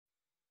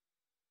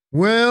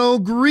Well,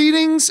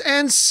 greetings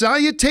and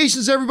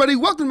salutations, everybody.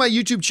 Welcome to my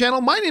YouTube channel.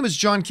 My name is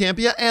John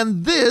Campea,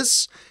 and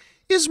this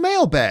is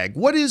Mailbag.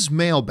 What is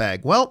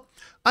Mailbag? Well,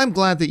 I'm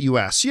glad that you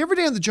asked. See, every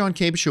day on the John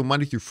Campea Show,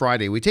 Monday through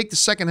Friday, we take the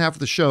second half of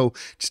the show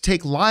to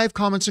take live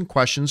comments and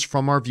questions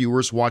from our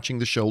viewers watching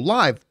the show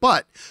live.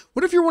 But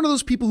what if you're one of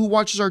those people who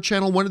watches our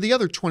channel one of the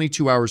other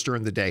 22 hours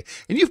during the day,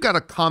 and you've got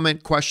a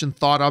comment, question,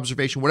 thought,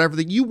 observation, whatever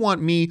that you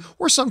want me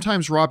or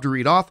sometimes Rob to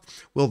read off?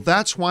 Well,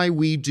 that's why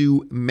we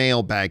do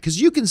Mailbag, because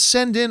you can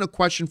send in a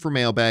question for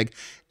Mailbag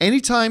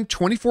anytime,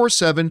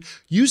 24/7,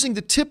 using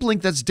the tip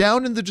link that's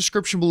down in the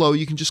description below.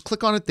 You can just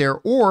click on it there,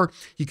 or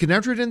you can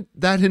enter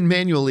that in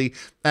manually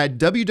at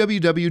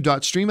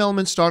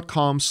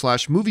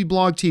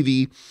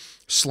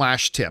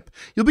www.streamelements.com/movieblogtv/tip.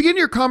 You'll begin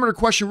your comment or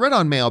question read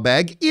on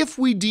Mailbag if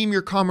we deem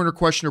your comment or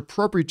question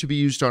appropriate to be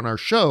used on our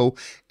show.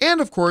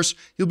 And of course,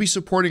 you'll be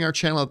supporting our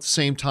channel at the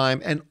same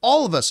time. And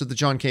all of us at the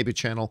John Campea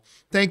channel,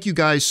 thank you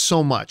guys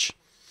so much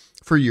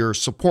for your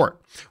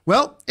support.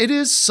 Well, it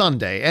is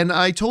Sunday, and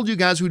I told you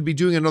guys we'd be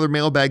doing another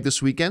Mailbag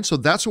this weekend, so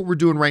that's what we're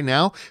doing right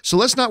now. So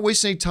let's not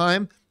waste any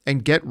time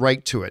and get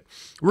right to it.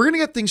 We're going to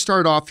get things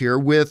started off here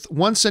with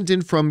one sent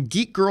in from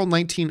Geek Girl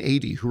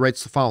 1980, who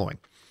writes the following.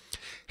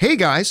 Hey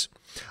guys,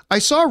 I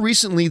saw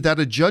recently that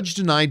a judge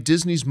denied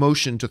Disney's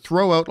motion to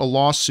throw out a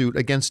lawsuit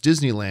against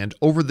Disneyland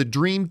over the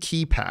Dream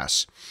Key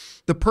Pass.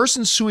 The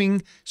person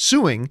suing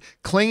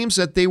claims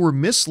that they were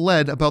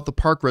misled about the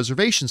park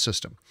reservation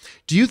system.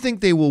 Do you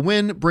think they will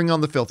win? Bring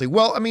on the filthy.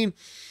 Well, I mean,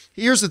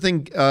 here's the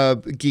thing,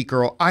 Geek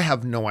Girl. I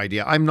have no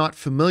idea. I'm not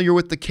familiar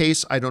with the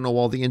case. I don't know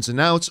all the ins and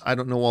outs. I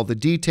don't know all the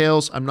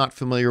details. I'm not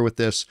familiar with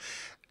this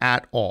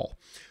at all.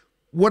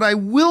 What I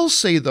will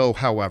say, though,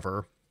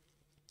 however,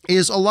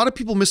 is a lot of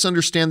people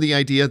misunderstand the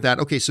idea that,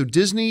 okay, so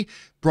Disney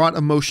brought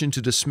a motion to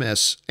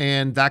dismiss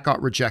and that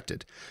got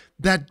rejected.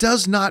 That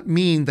does not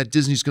mean that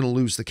Disney's going to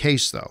lose the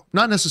case, though.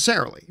 Not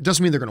necessarily. It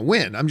doesn't mean they're going to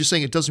win. I'm just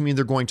saying it doesn't mean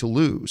they're going to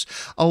lose.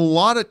 A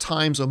lot of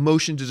times a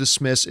motion to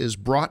dismiss is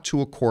brought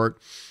to a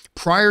court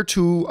prior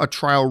to a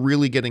trial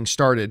really getting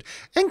started.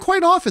 And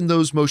quite often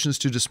those motions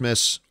to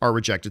dismiss are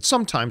rejected.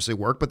 Sometimes they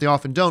work, but they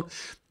often don't.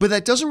 But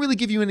that doesn't really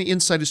give you any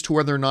insight as to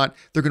whether or not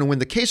they're going to win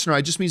the case or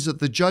not. It just means that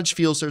the judge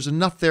feels there's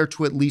enough there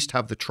to at least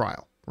have the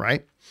trial,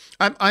 right?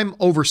 I'm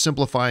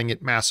oversimplifying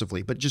it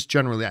massively, but just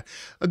generally that.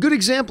 A good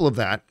example of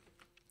that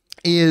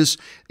is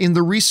in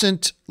the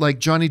recent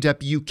Johnny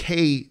Depp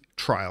UK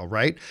trial,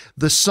 right?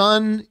 The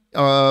Sun,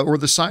 or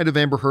the side of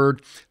Amber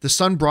Heard, the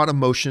Sun brought a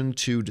motion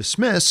to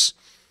dismiss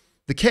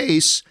the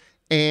case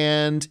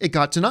and it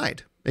got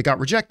denied. It got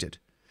rejected.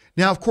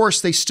 Now, of course,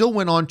 they still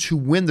went on to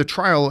win the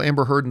trial,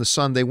 Amber Heard and the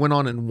Sun. They went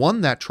on and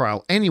won that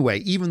trial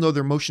anyway, even though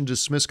their motion to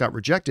dismiss got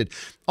rejected.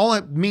 All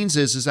that means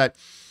is that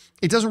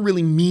it doesn't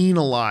really mean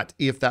a lot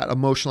if that a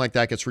motion like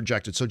that gets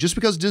rejected. So just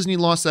because Disney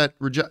lost that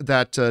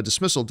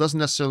dismissal doesn't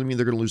necessarily mean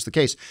they're going to lose the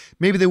case.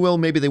 Maybe they will,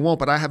 maybe they won't,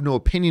 but I have no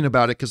opinion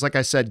about it because, like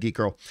I said, Geek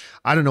Girl,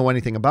 I don't know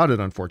anything about it,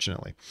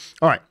 unfortunately.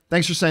 All right,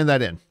 thanks for sending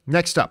that in.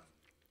 Next up,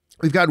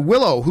 we've got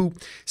Willow, who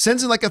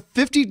sends in like a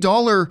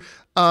 $50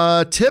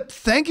 tip.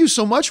 Thank you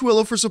so much,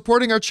 Willow, for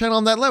supporting our channel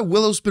on that level.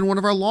 Willow's been one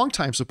of our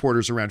longtime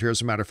supporters around here,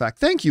 as a matter of fact.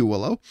 Thank you,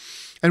 Willow.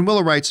 And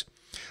Willow writes,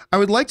 I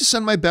would like to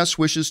send my best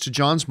wishes to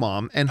John's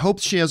mom and hope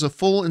she has a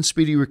full and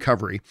speedy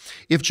recovery.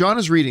 If John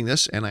is reading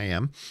this, and I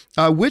am,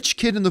 which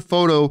kid in the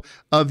photo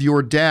of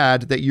your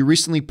dad that you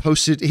recently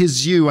posted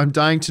is you? I'm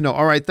dying to know.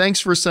 All right, thanks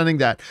for sending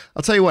that.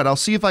 I'll tell you what, I'll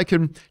see if I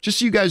can, just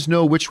so you guys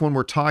know which one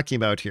we're talking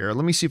about here.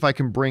 Let me see if I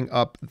can bring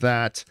up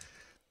that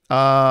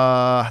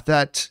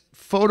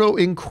photo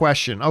in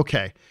question.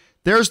 Okay,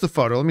 there's the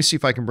photo. Let me see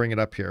if I can bring it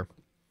up here.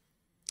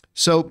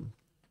 So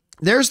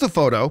there's the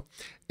photo.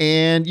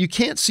 And you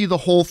can't see the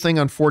whole thing,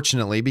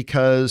 unfortunately,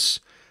 because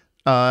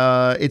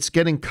it's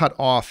getting cut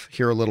off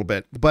here a little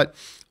bit. But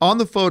on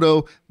the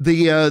photo,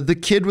 the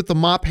kid with the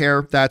mop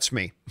hair, that's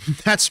me.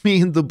 That's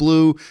me in the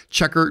blue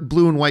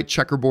and white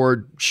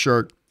checkerboard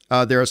shirt.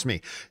 There's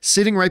me.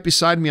 Sitting right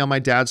beside me on my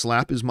dad's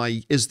lap is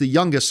the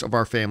youngest of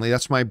our family.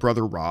 That's my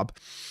brother, Rob.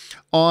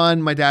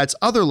 On my dad's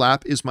other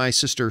lap is my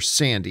sister,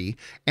 Sandy.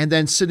 And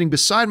then sitting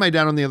beside my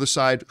dad on the other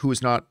side, who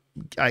is not,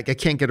 I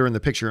can't get her in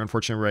the picture,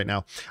 unfortunately, right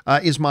now,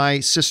 is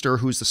my sister,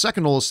 who's the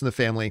second oldest in the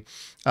family,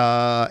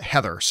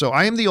 Heather. So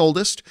I am the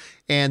oldest,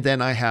 and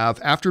then I have,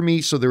 after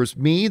me, so there was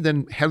me,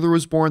 then Heather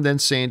was born, then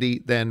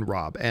Sandy, then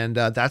Rob. And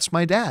that's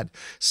my dad,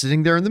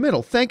 sitting there in the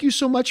middle. Thank you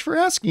so much for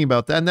asking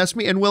about that, and that's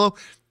me. And Willow,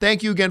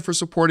 thank you again for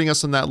supporting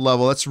us on that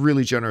level. That's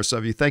really generous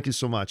of you. Thank you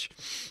so much.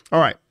 All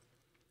right,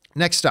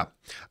 next up,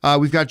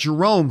 we've got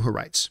Jerome, who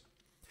writes,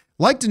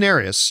 like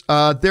Daenerys,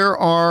 there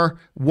are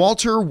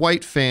Walter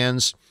White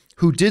fans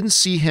who didn't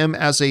see him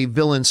as a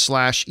villain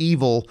 /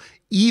 evil,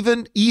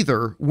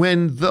 either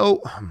when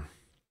though,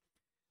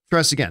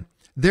 stress again,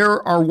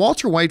 there are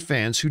Walter White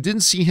fans who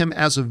didn't see him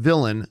as a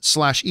villain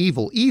 /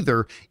 evil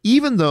either,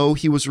 even though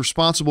he was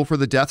responsible for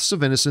the deaths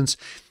of innocents.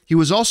 He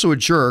was also a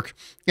jerk,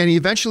 and he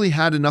eventually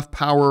had enough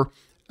power,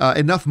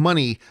 enough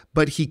money,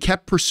 but he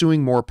kept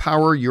pursuing more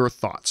power. Your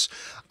thoughts?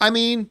 I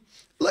mean,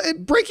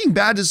 Breaking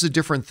Bad is a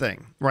different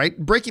thing, right?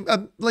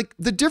 Like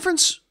the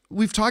difference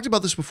we've talked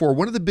about this before.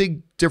 One of the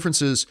big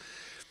differences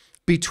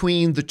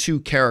between the two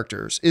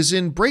characters is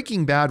in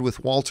Breaking Bad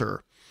with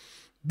Walter.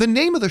 The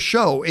name of the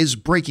show is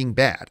Breaking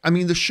Bad. I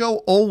mean, the show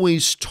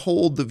always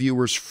told the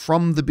viewers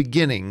from the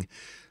beginning,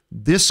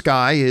 this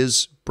guy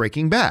is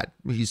Breaking Bad.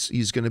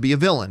 He's going to be a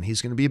villain.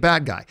 He's going to be a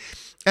bad guy.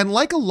 And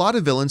like a lot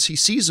of villains, he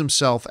sees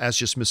himself as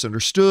just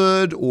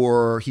misunderstood,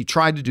 or he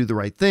tried to do the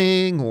right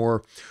thing,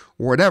 or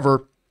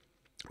whatever.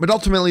 But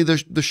ultimately,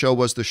 the show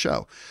was the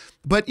show.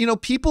 But, you know,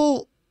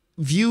 people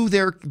view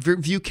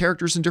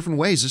characters in different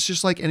ways. It's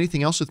just like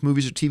anything else with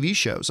movies or TV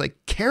shows. Like,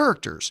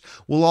 characters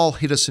will all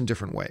hit us in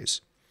different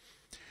ways.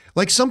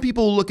 Like, some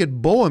people look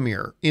at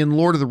Boromir in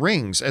Lord of the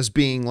Rings as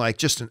being like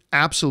just an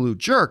absolute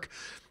jerk.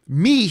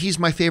 Me, he's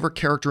my favorite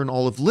character in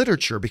all of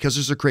literature because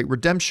there's a great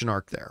redemption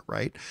arc there,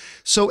 right?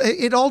 So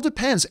it all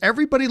depends.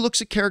 Everybody looks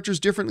at characters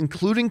different,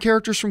 including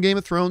characters from Game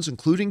of Thrones,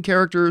 including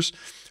characters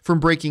from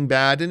Breaking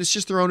Bad, and it's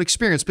just their own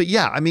experience. But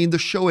yeah, I mean, the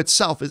show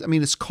itself is, I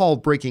mean, it's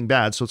called Breaking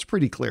Bad, so it's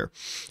pretty clear.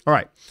 All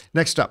right,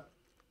 next up.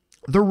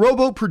 The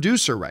Robo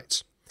Producer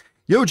writes,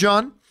 Yo,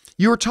 John,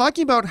 you were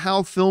talking about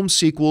how film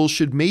sequels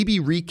should maybe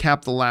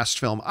recap the last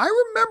film. I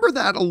remember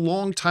that a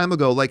long time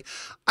ago. Like,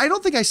 I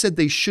don't think I said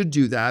they should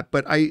do that,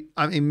 but I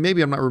mean,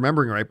 maybe I'm not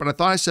remembering right, but I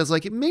thought I said,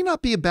 like, it may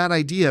not be a bad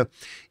idea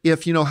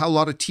if, you know, how a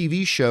lot of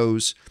TV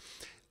shows,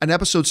 an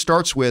episode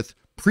starts with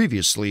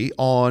previously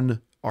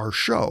on our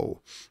show,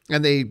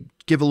 and they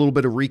give a little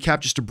bit of recap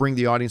just to bring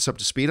the audience up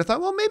to speed. I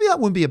thought, well, maybe that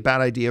wouldn't be a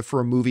bad idea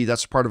for a movie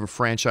that's part of a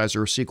franchise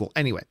or a sequel.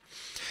 Anyway,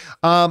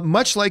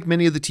 much like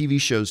many of the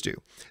TV shows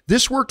do.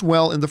 This worked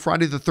well in the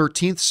Friday the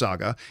 13th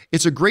saga.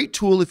 It's a great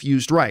tool if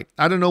used right.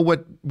 I don't know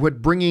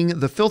what bringing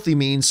the filthy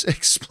means.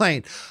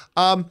 Explain.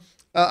 I'm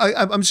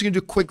just going to do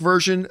a quick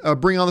version.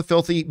 Bring on the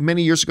Filthy.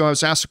 Many years ago, I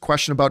was asked a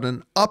question about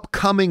an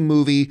upcoming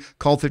movie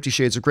called 50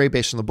 Shades of Grey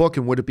based on the book,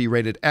 and would it be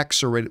rated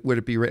X, or would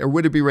it be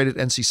rated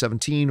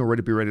NC-17, or would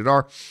it be rated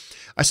R?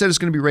 I said it's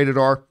going to be rated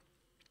R.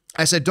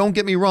 I said, don't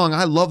get me wrong,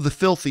 I love the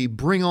Filthy.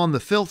 Bring on the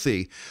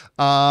Filthy.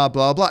 Blah,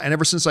 blah. And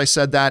ever since I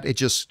said that, it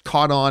just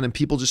caught on, and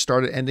people just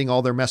started ending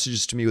all their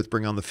messages to me with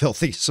Bring on the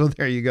Filthy. So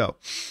there you go.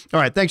 All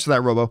right, thanks for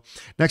that, Robo.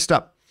 Next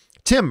up,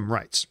 Tim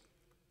writes,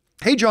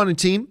 Hey, John and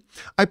team.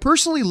 I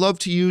personally love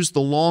to use the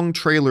long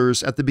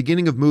trailers at the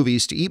beginning of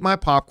movies to eat my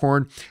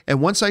popcorn,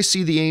 and once I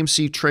see the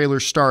AMC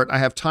trailer start, I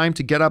have time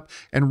to get up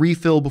and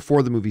refill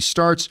before the movie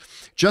starts,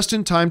 just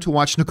in time to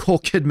watch Nicole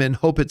Kidman.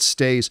 Hope it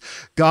stays.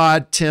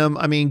 God, Tim,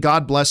 I mean,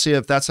 God bless you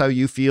if that's how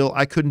you feel.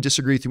 I couldn't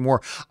disagree with you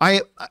more.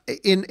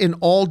 In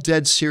all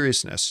dead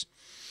seriousness,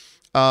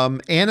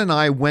 Ann and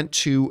I went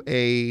to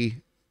a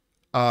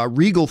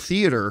Regal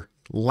Theater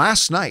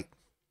last night.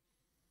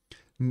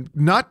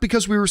 Not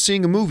because we were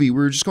seeing a movie, we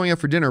were just going out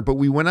for dinner, but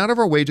we went out of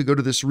our way to go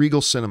to this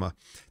Regal Cinema.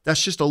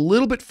 That's just a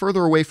little bit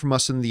further away from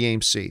us than the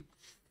AMC.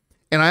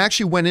 And I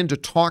actually went in to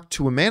talk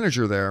to a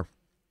manager there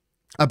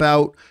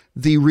about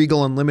the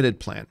Regal Unlimited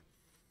plan.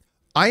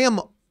 I am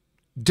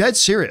dead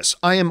serious.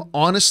 I am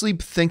honestly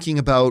thinking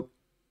about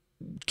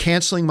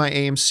canceling my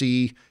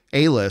AMC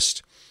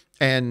A-list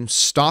and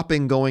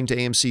stopping going to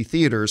AMC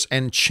theaters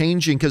and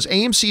changing, because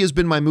AMC has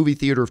been my movie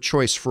theater of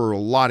choice for a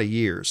lot of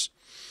years.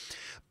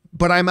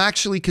 But I'm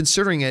actually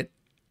considering it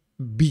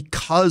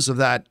because of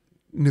that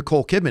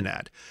Nicole Kidman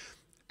ad.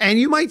 And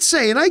you might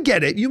say, and I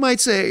get it, you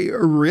might say,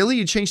 really?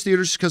 You change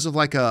theaters because of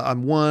like a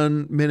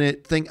 1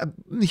 minute thing?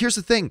 Here's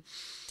the thing.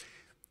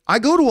 I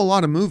go to a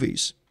lot of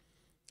movies,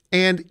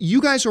 and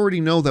you guys already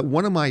know that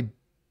one of my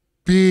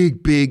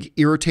big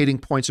irritating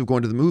points of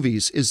going to the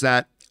movies is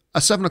that a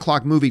 7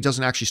 o'clock movie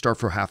doesn't actually start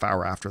for a half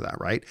hour after that,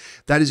 right?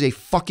 That is a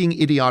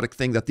fucking idiotic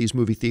thing that these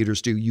movie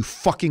theaters do. You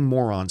fucking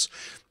morons.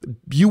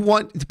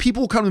 The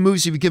people who come to the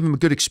movies if you give them a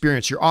good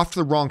experience. You're off to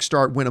the wrong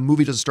start when a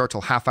movie doesn't start till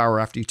half hour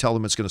after you tell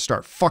them it's going to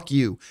start. Fuck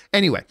you.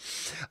 Anyway,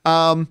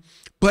 but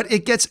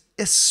it gets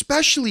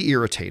especially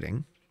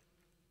irritating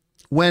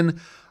when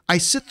I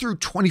sit through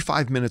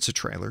 25 minutes of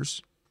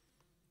trailers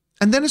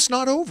and then it's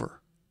not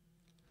over.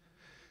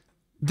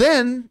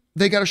 Then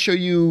they got to show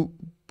you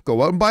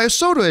go out and buy a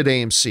soda at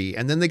AMC,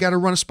 and then they got to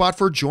run a spot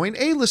for join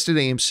A-list at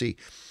AMC.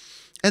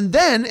 And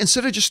then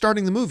instead of just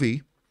starting the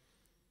movie,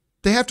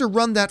 they have to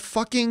run that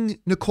fucking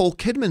Nicole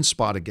Kidman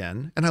spot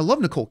again. And I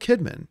love Nicole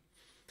Kidman,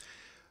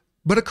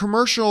 but a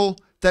commercial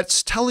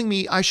that's telling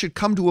me I should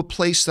come to a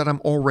place that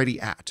I'm already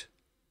at.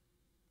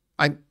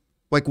 I'm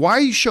like, why are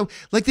you showing,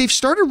 like they've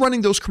started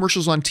running those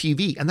commercials on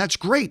TV, and that's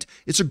great.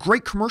 It's a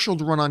great commercial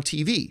to run on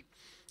TV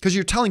because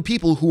you're telling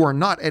people who are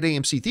not at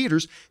AMC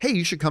theaters, hey,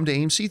 you should come to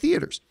AMC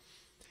theaters.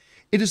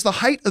 It is the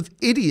height of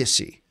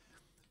idiocy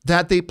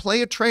that they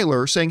play a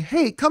trailer saying,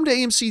 hey, come to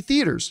AMC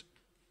theaters.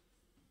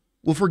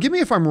 Well, forgive me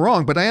if I'm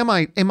wrong, but am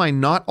I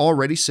not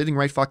already sitting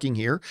right fucking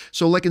here?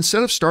 So like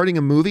instead of starting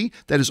a movie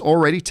that is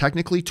already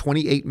technically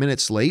 28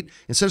 minutes late,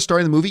 instead of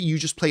starting the movie, you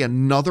just play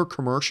another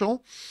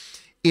commercial.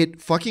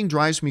 It fucking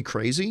drives me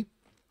crazy.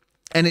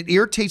 And it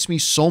irritates me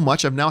so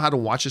much. I've now had to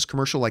watch this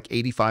commercial like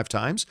 85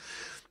 times.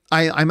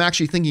 I'm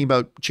actually thinking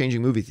about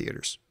changing movie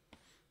theaters.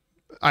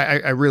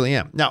 I really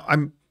am. Now,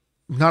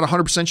 not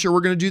 100% sure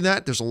we're going to do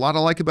that. There's a lot I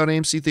like about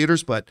AMC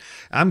theaters, but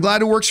I'm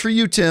glad it works for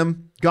you,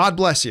 Tim. God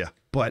bless you.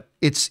 But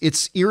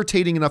it's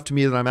irritating enough to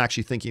me that I'm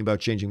actually thinking about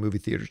changing movie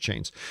theater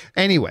chains.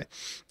 Anyway,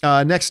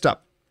 next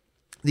up,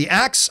 the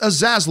Axe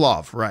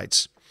Azazlov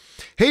writes,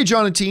 "Hey,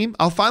 John and team,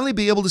 I'll finally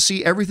be able to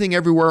see Everything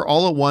Everywhere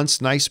All at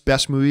Once. Nice,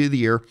 best movie of the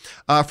year.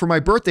 For my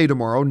birthday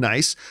tomorrow.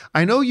 Nice.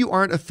 I know you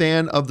aren't a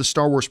fan of the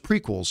Star Wars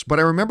prequels, but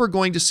I remember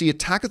going to see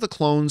Attack of the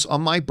Clones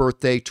on my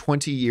birthday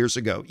 20 years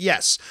ago.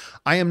 Yes,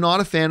 I am not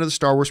a fan of the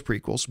Star Wars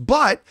prequels,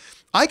 but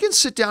I can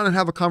sit down and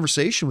have a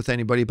conversation with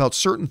anybody about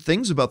certain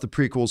things about the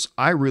prequels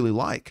I really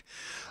like.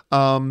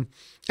 And,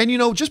 you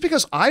know, just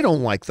because I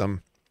don't like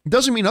them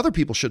doesn't mean other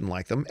people shouldn't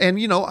like them.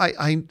 And, you know,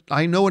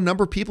 I know a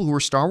number of people who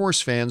are Star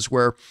Wars fans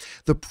where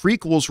the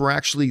prequels were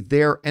actually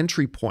their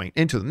entry point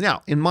into them.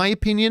 Now, in my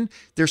opinion,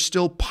 they're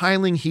still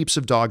piling heaps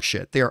of dog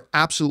shit. They are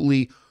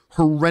absolutely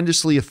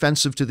horrendously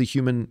offensive to the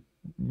human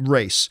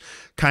race,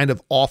 kind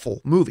of awful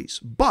movies.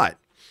 But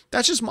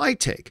that's just my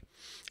take.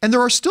 And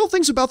there are still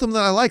things about them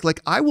that I like. Like,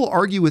 I will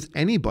argue with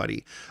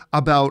anybody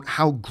about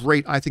how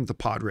great I think the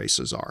pod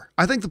races are.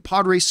 I think the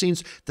pod race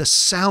scenes, the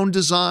sound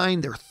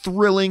design, they're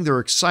thrilling, they're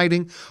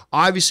exciting.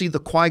 Obviously, the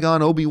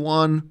Qui-Gon,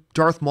 Obi-Wan,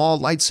 Darth Maul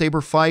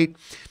lightsaber fight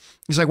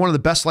is like one of the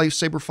best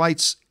lightsaber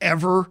fights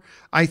ever,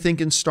 I think,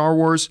 in Star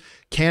Wars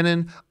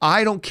canon.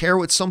 I don't care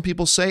what some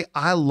people say.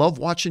 I love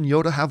watching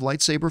Yoda have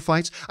lightsaber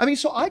fights. I mean,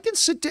 so I can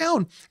sit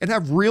down and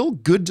have real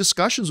good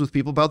discussions with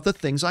people about the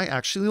things I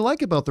actually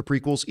like about the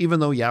prequels, even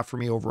though, yeah, for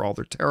me overall,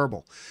 they're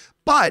terrible.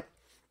 But,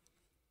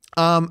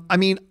 I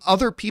mean,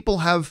 other people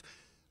have,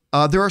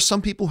 there are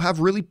some people who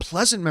have really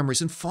pleasant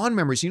memories and fond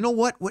memories. You know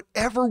what?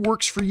 Whatever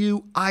works for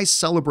you, I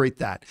celebrate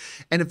that.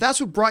 And if that's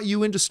what brought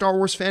you into Star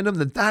Wars fandom,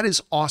 then that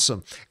is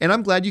awesome. And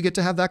I'm glad you get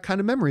to have that kind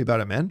of memory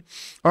about it, man.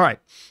 All right.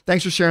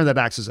 Thanks for sharing that,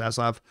 Axis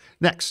Aslav.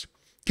 Next,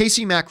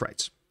 Casey Mack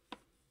writes,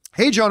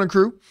 "Hey, John and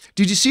crew,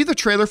 did you see the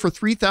trailer for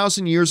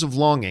 3,000 Years of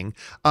Longing?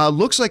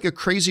 Looks like a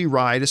crazy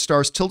ride. It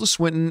stars Tilda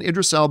Swinton,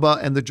 Idris Elba,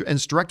 and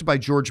it's directed by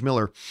George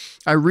Miller.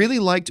 I really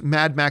liked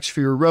Mad Max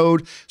Fury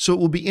Road, so it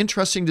will be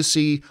interesting to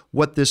see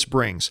what this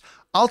brings.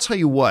 I'll tell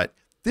you what,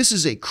 this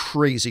is a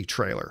crazy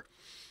trailer,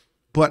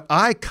 but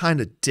I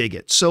kind of dig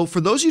it. So for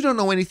those of you who don't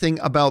know anything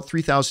about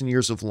 3,000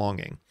 Years of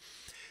Longing,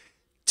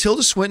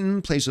 Tilda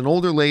Swinton plays an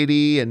older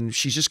lady, and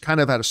she's just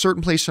kind of at a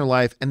certain place in her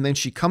life, and then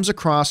she comes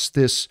across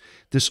this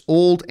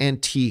old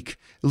antique.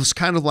 It looks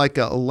kind of like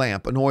a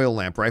lamp, an oil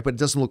lamp, right? But it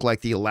doesn't look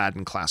like the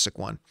Aladdin classic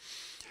one.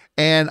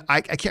 And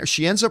I can't,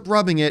 she ends up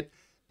rubbing it,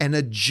 and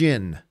a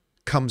djinn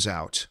comes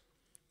out.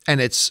 And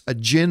it's a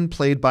djinn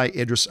played by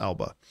Idris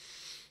Elba,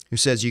 who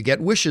says, you get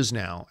wishes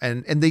now.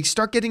 And they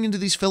start getting into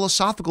these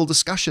philosophical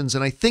discussions.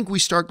 And I think we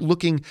start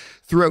looking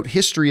throughout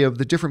history of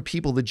the different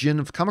people the jinn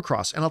have come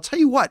across. And I'll tell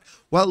you what,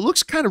 while it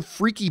looks kind of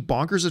freaky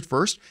bonkers at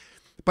first,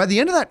 by the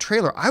end of that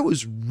trailer, I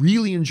was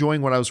really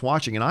enjoying what I was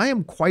watching. And I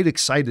am quite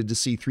excited to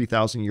see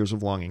 3,000 Years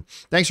of Longing.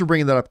 Thanks for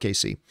bringing that up,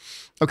 Casey.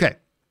 Okay,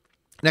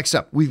 next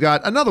up, we've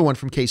got another one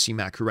from Casey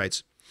Mack, who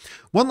writes,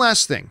 one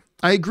last thing.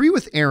 I agree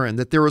with Aaron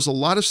that there is a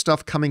lot of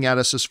stuff coming at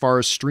us as far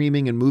as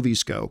streaming and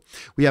movies go.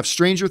 We have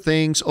Stranger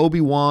Things,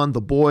 Obi-Wan, The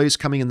Boys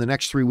coming in the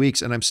next 3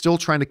 weeks, and I'm still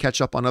trying to catch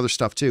up on other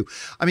stuff too.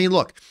 I mean,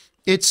 look,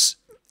 it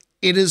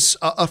is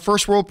a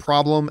first world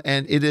problem,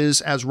 and it is,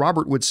 as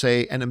Robert would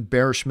say, an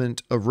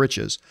embarrassment of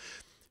riches.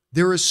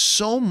 There is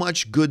so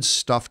much good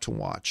stuff to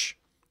watch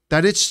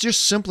that it's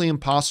just simply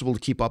impossible to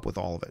keep up with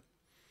all of it.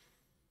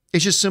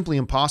 It's just simply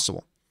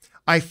impossible.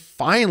 I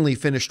finally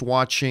finished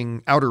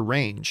watching Outer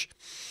Range.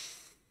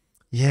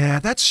 Yeah,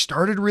 that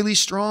started really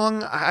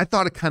strong. I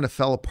thought it kind of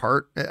fell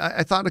apart.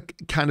 I thought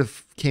it kind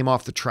of came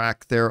off the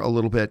track there a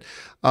little bit.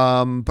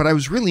 But I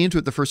was really into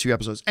it the first few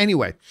episodes.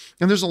 Anyway,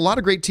 and there's a lot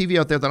of great TV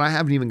out there that I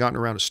haven't even gotten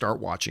around to start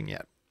watching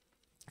yet,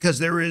 because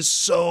there is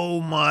so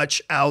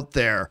much out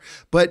there.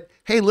 But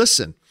hey,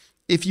 listen,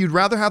 if you'd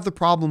rather have the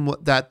problem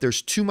that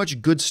there's too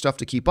much good stuff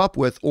to keep up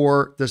with,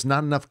 or there's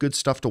not enough good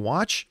stuff to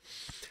watch,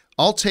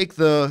 I'll take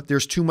the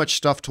there's too much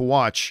stuff to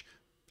watch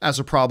as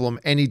a problem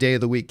any day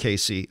of the week,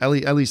 Casey. At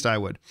least I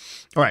would.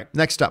 All right,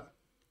 next up.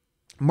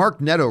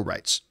 Mark Netto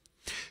writes,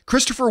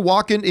 Christopher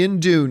Walken in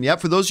Dune.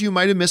 Yep, for those of you who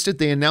might have missed it,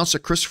 they announced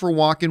that Christopher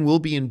Walken will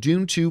be in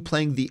Dune 2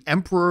 playing the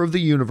Emperor of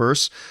the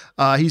Universe.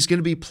 He's going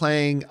to be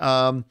playing,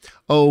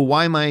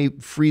 why am I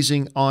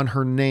freezing on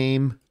her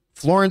name?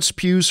 Florence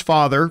Pugh's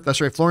father.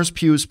 That's right. Florence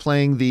Pugh is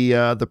playing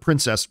the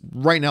princess.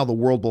 Right now, the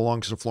world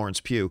belongs to Florence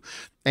Pugh.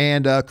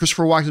 And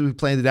Christopher Walken will be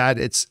playing the dad.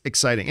 It's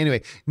exciting.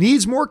 Anyway,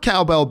 needs more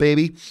cowbell,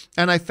 baby.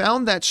 And I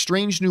found that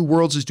Strange New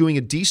Worlds is doing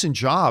a decent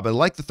job. I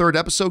like the third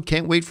episode.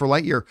 Can't wait for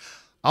Lightyear.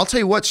 I'll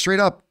tell you what, straight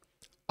up,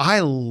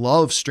 I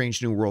love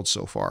Strange New Worlds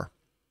so far.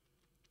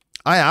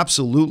 I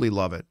absolutely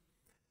love it.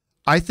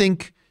 I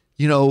think,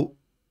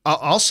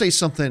 I'll say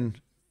something.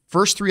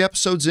 First 3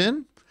 episodes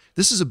in,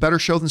 this is a better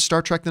show than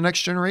Star Trek The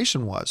Next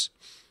Generation was.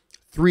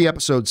 3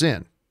 episodes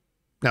in.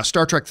 Now,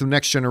 Star Trek The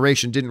Next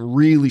Generation didn't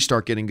really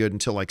start getting good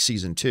until like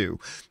season 2.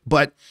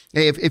 But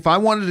if I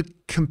wanted to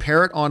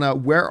compare it on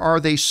where are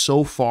they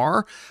so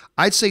far,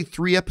 I'd say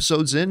 3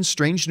 episodes in,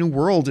 Strange New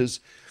World is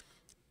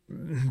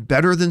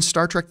better than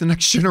Star Trek The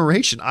Next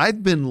Generation.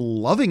 I've been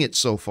loving it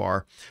so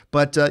far,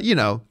 but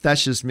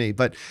that's just me.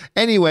 But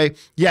anyway,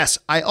 yes,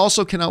 I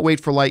also cannot wait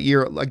for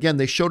Lightyear. Again,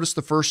 they showed us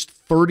the first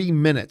 30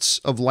 minutes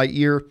of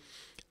Lightyear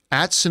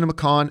at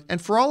CinemaCon,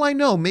 and for all I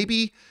know,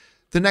 maybe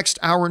the next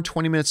hour and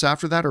 20 minutes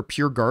after that are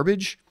pure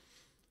garbage.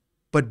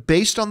 But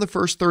based on the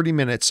first 30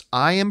 minutes,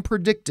 I am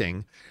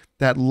predicting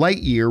that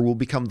Lightyear will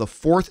become the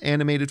 4th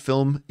animated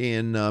film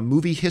in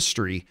movie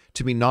history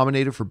to be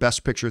nominated for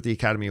Best Picture at the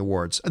Academy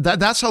Awards.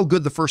 That's how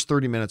good the first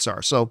 30 minutes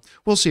are. So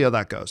we'll see how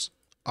that goes.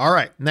 All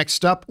right,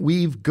 next up,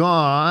 we've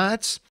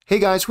got... Hey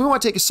guys, we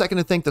want to take a second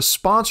to thank the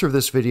sponsor of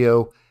this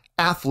video,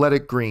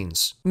 Athletic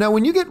Greens. Now,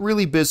 when you get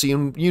really busy,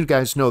 and you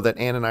guys know that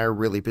Ann and I are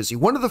really busy,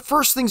 one of the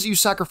first things you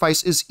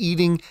sacrifice is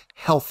eating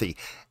healthy.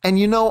 And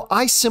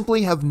I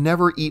simply have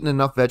never eaten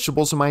enough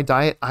vegetables in my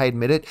diet, I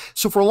admit it.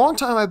 So for a long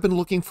time, I've been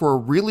looking for a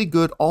really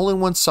good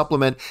all-in-one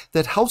supplement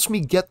that helps me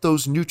get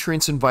those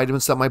nutrients and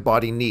vitamins that my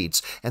body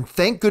needs. And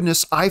thank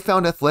goodness I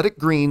found Athletic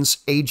Greens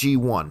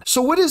AG1.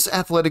 So what is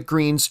Athletic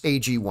Greens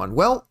AG1?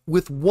 Well,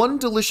 with one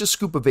delicious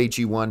scoop of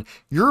AG1,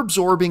 you're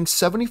absorbing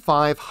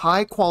 75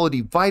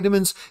 high-quality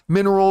vitamins,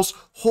 minerals,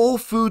 whole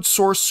food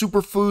source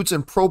superfoods,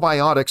 and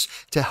probiotics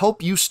to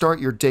help you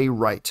start your day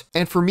right.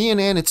 And for me and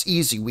Ann, it's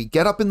easy. We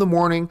get up in the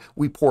morning,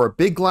 we pour a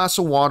big glass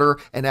of water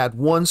and add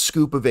 1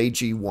 scoop of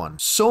AG1.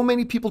 So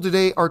many people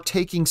today are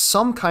taking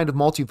some kind of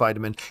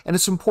multivitamin, and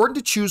it's important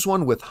to choose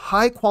one with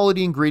high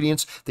quality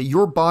ingredients that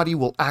your body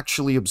will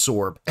actually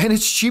absorb. And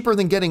it's cheaper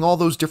than getting all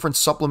those different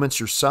supplements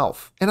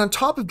yourself. And on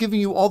top of giving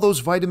you all those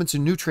vitamins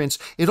and nutrients,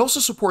 it also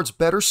supports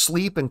better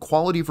sleep and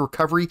quality of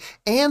recovery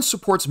and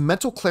supports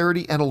mental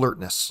clarity and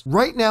alertness.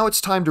 Right now, it's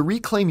time to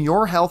reclaim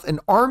your health and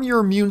arm your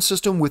immune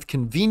system with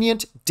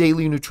convenient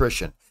daily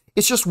nutrition.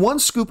 It's just 1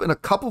 scoop in a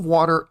cup of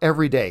water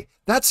every day.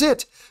 That's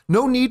it.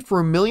 No need for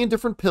a million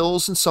different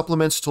pills and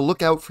supplements to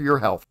look out for your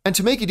health. And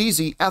to make it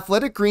easy,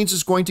 Athletic Greens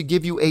is going to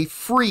give you a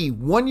free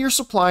 1-year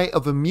supply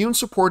of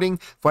immune-supporting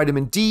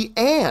vitamin D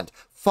and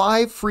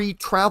 5 free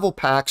travel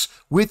packs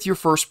with your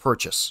first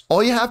purchase.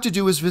 All you have to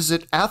do is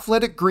visit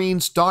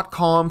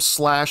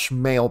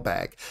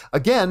athleticgreens.com/mailbag.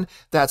 Again,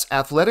 that's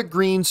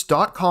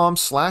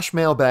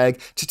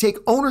athleticgreens.com/mailbag to take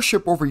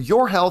ownership over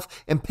your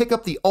health and pick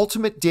up the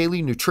ultimate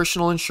daily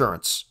nutritional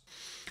insurance.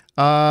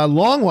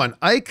 Long one.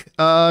 Ike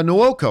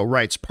Nooko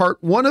writes,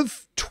 part 1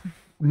 of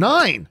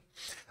 9.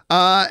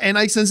 And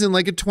Ike sends in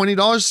like a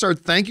 $20 start.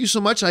 Thank you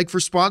so much, Ike, for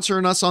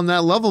sponsoring us on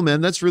that level,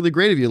 man. That's really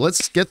great of you.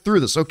 Let's get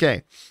through this.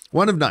 Okay.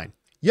 1 of 9.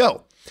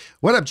 Yo,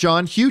 what up,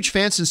 John? Huge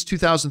fan since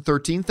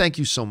 2013. Thank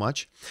you so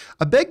much.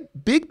 A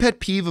big pet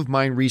peeve of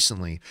mine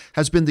recently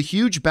has been the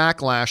huge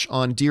backlash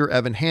on Dear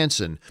Evan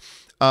Hansen.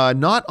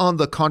 Not on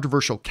the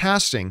controversial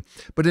casting,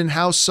 but in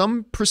how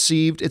some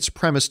perceived its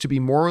premise to be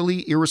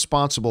morally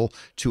irresponsible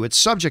to its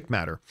subject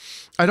matter.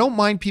 I don't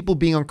mind people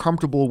being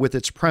uncomfortable with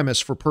its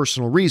premise for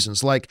personal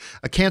reasons, like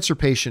a cancer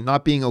patient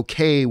not being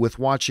okay with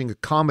watching a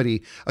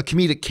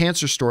comedic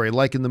cancer story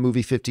like in the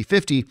movie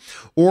 50-50,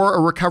 or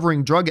a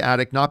recovering drug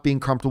addict not being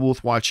comfortable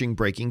with watching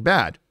Breaking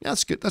Bad. Yeah,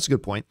 that's good. That's a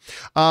good point.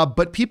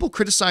 But people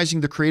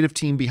criticizing the creative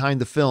team behind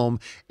the film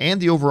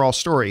and the overall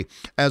story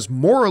as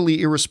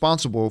morally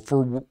irresponsible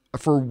for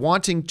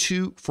wanting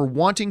to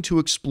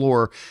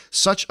explore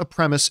such a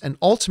premise and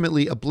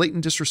ultimately a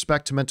blatant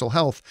disrespect to mental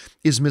health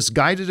is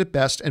misguided at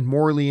best and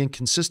morally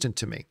inconsistent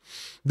to me.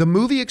 The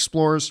movie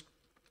explores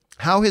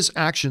how his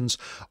actions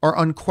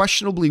are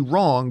unquestionably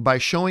wrong by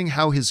showing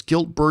how his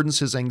guilt burdens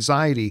his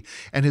anxiety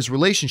and his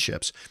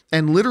relationships,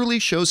 and literally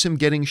shows him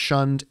getting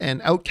shunned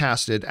and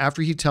outcasted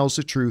after he tells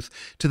the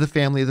truth to the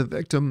family of the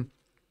victim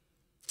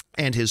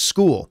and his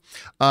school.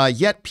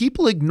 Yet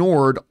people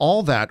ignored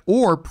all that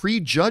or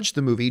prejudged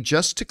the movie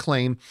just to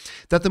claim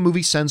that the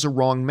movie sends a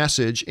wrong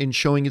message in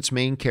showing its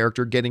main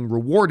character getting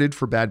rewarded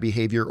for bad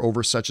behavior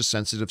over such a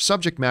sensitive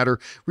subject matter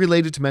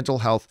related to mental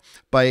health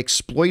by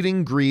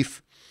exploiting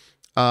grief.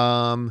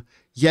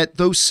 Yet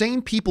those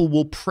same people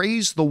will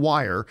praise The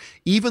Wire,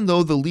 even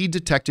though the lead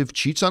detective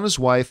cheats on his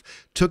wife,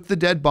 took the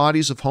dead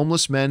bodies of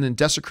homeless men and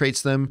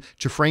desecrates them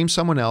to frame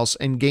someone else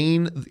and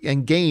game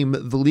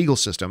the legal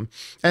system,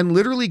 and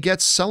literally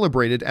gets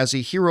celebrated as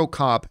a hero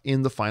cop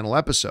in the final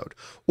episode.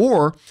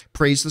 Or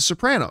praise The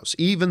Sopranos,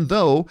 even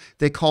though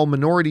they call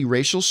minority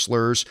racial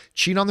slurs,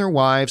 cheat on their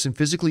wives, and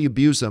physically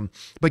abuse them,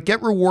 but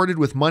get rewarded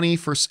with money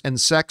and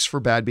sex for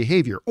bad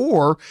behavior.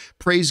 Or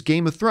praise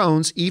Game of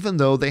Thrones, even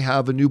though they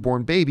have a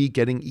newborn baby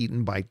getting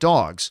eaten by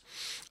dogs.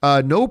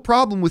 No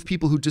problem with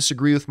people who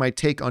disagree with my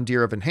take on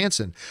Dear Evan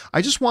Hansen.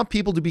 I just want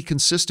people to be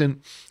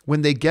consistent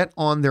when they get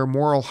on their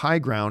moral high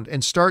ground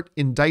and start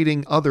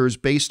indicting others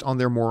based on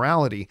their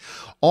morality.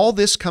 All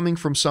this coming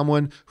from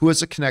someone who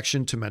has a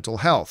connection to mental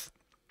health.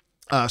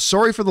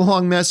 Sorry for the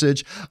long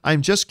message.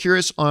 I'm just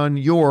curious on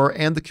your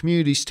and the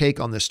community's take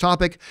on this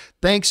topic.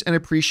 Thanks and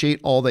appreciate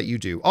all that you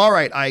do. All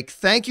right, Ike,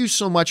 thank you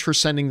so much for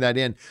sending that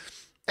in.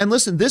 And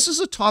listen, this is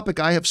a topic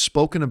I have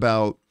spoken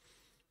about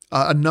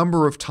a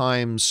number of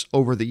times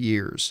over the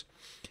years.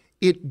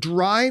 It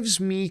drives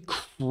me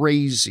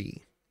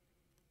crazy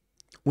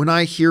when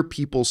I hear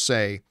people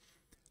say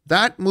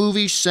That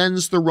movie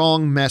sends the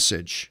wrong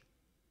message.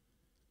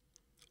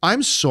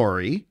 I'm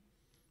sorry.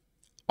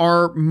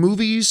 Are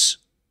movies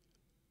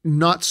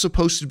not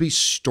supposed to be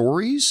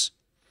stories?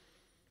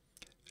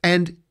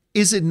 And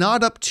is it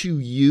not up to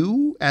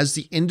you as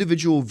the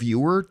individual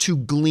viewer to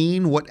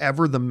glean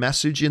whatever the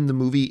message in the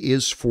movie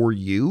is for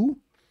you?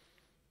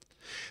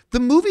 The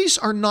movies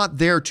are not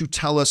there to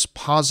tell us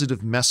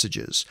positive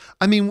messages.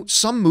 I mean,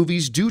 some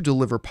movies do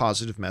deliver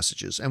positive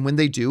messages, and when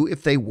they do,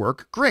 if they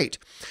work, great.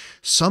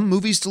 Some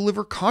movies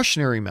deliver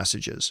cautionary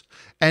messages,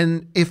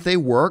 and if they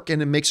work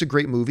and it makes a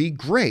great movie,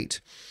 great.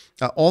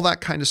 All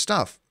that kind of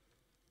stuff.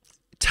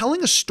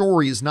 Telling a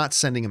story is not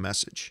sending a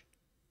message.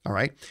 All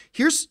right.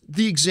 Here's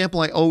the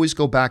example I always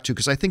go back to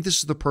because I think this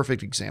is the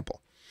perfect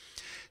example.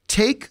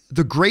 Take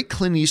the great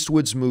Clint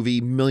Eastwood's movie,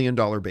 $1 Million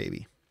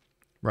Baby,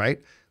 right?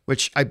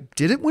 Which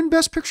did it win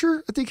Best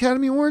Picture at the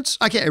Academy Awards?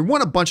 It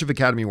won a bunch of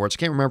Academy Awards. I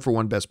can't remember if it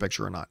won Best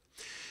Picture or not.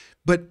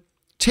 But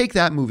take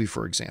that movie,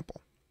 for example.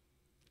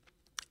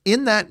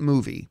 In that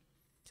movie,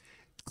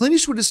 Clint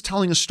Eastwood is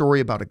telling a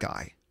story about a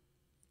guy.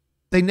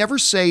 They never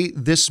say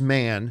this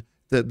man,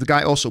 the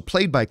guy also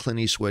played by Clint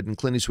Eastwood, and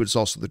Clint Eastwood is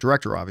also the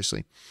director,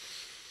 obviously.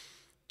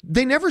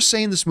 They never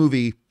say in this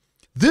movie,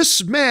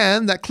 this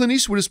man that Clint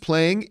Eastwood is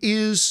playing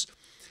is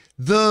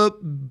the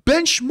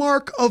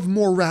benchmark of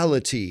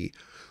morality.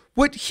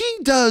 What he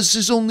does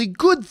is only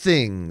good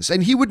things,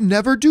 and he would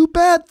never do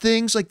bad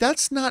things. Like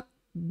that's not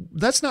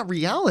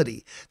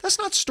reality. That's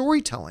not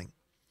storytelling.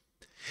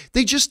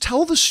 They just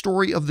tell the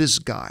story of this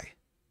guy,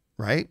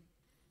 right?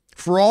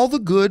 For all the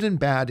good and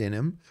bad in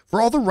him, for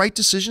all the right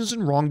decisions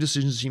and wrong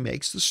decisions he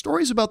makes, the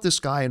story's about this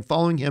guy and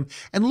following him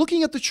and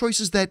looking at the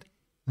choices that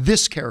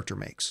this character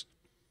makes.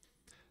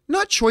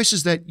 Not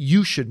choices that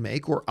you should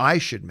make or I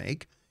should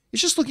make.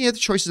 It's just looking at the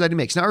choices that he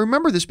makes. Now, I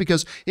remember this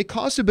because it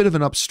caused a bit of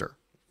an upstir.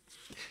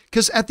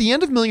 Because at the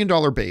end of $1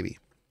 Million Baby,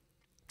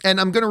 and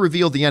I'm going to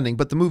reveal the ending,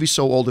 but the movie's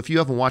so old, if you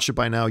haven't watched it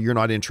by now, you're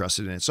not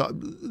interested in it. So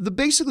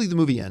basically the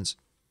movie ends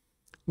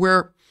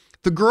where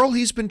the girl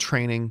he's been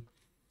training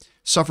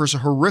suffers a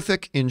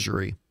horrific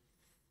injury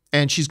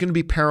and she's going to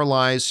be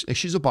paralyzed.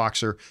 She's a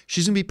boxer.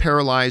 She's going to be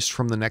paralyzed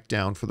from the neck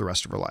down for the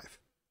rest of her life.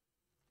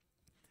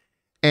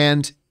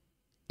 And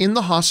in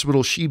the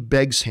hospital, she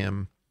begs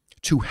him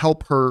to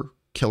help her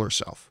kill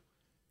herself.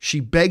 She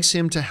begs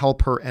him to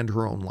help her end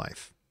her own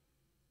life.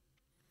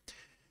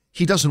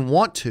 He doesn't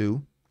want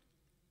to,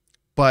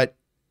 but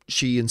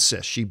she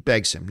insists. She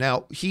begs him.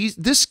 Now,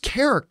 this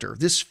character,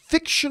 this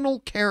fictional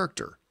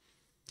character,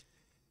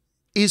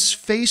 is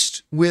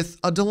faced with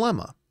a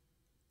dilemma.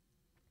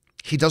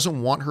 He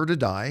doesn't want her to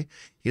die.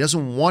 He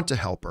doesn't want to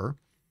help her,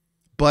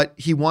 but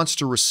he wants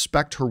to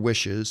respect her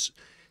wishes.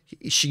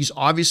 She's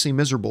obviously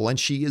miserable, and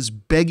she is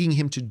begging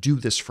him to do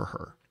this for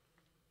her.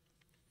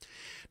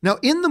 Now,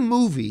 in the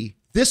movie,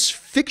 this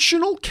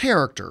fictional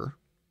character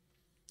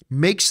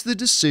makes the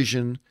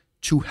decision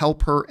to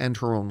help her end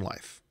her own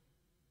life.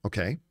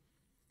 Okay?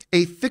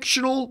 A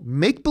fictional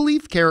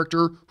make-believe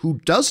character who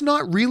does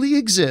not really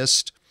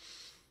exist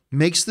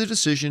makes the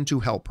decision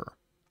to help her.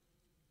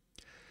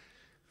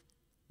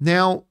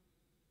 Now,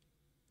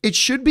 it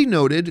should be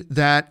noted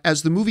that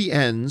as the movie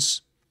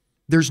ends,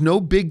 there's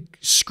no big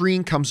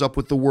screen comes up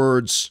with the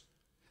words,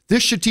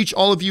 "This should teach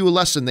all of you a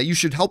lesson that you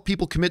should help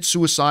people commit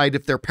suicide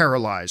if they're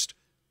paralyzed."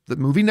 The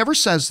movie never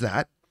says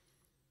that.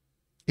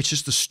 It's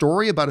just a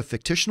story about a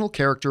fictional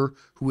character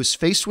who was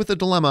faced with a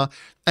dilemma,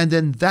 and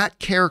then that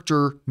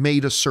character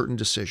made a certain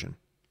decision.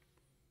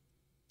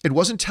 It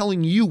wasn't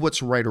telling you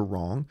what's right or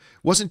wrong.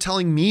 It wasn't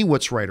telling me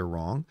what's right or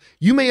wrong.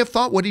 You may have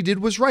thought what he did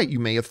was right. You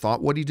may have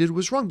thought what he did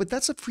was wrong, but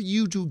that's up for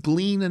you to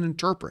glean and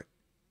interpret.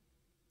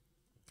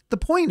 The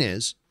point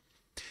is,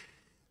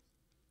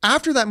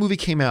 after that movie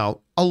came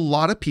out, a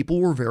lot of people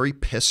were very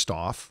pissed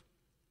off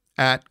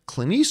at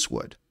Clint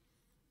Eastwood.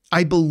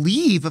 I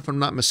believe, if I'm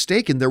not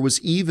mistaken, there was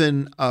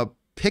even a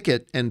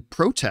picket and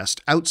protest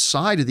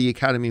outside of the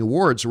Academy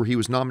Awards where he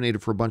was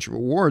nominated for a bunch of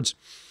awards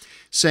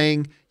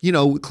saying,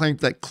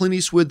 that Clint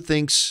Eastwood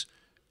thinks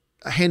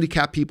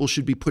handicapped people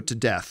should be put to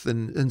death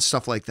and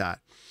stuff like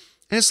that.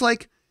 And it's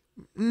like,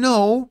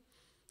 no,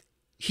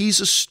 he's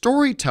a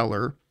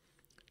storyteller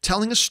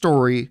telling a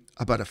story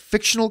about a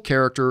fictional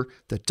character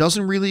that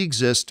doesn't really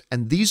exist,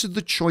 and these are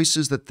the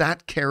choices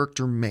that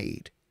character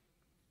made.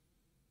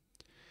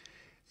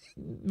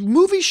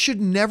 Movies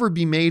should never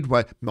be made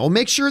by,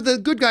 make sure the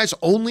good guys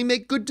only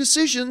make good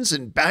decisions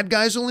and bad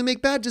guys only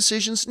make bad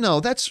decisions.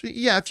 No,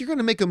 if you're going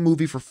to make a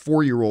movie for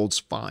 4-year-olds,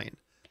 fine.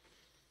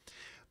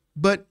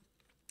 But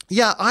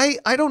yeah,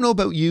 I don't know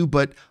about you,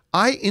 but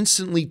I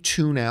instantly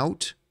tune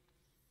out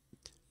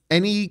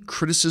any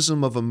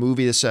criticism of a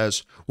movie that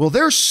says, well,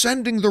 they're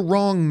sending the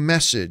wrong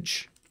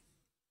message.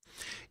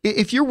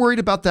 If you're worried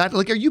about that,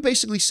 are you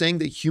basically saying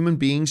that human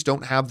beings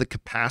don't have the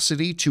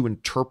capacity to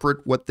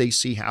interpret what they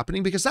see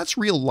happening? Because that's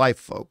real life,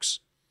 folks.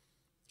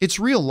 It's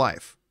real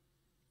life.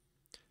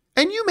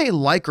 And you may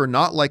like or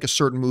not like a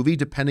certain movie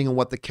depending on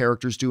what the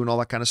characters do and all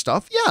that kind of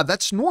stuff. Yeah,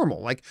 that's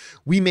normal.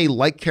 We may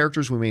like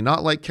characters, we may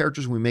not like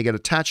characters, we may get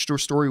attached to a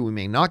story, we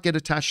may not get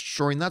attached to a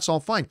story, and that's all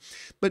fine.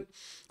 But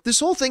this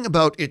whole thing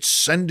about it's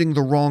sending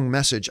the wrong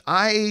message,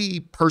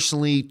 I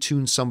personally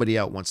tune somebody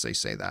out once they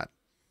say that.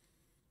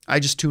 I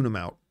just tune them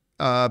out.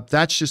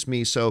 That's just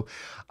me. So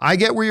I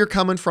get where you're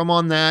coming from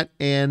on that.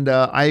 And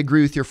I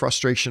agree with your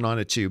frustration on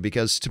it too,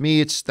 because to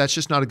me, that's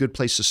just not a good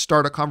place to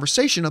start a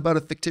conversation about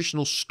a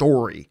fictional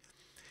story.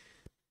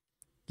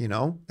 You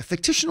know, a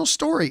fictional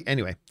story.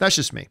 Anyway, that's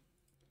just me.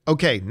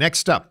 Okay,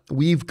 next up,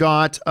 we've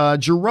got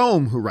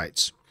Jerome who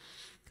writes,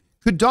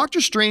 could Doctor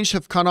Strange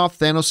have cut off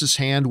Thanos'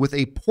 hand with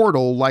a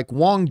portal like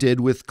Wong did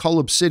with Cull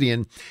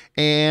Obsidian?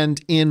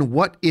 And in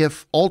What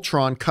If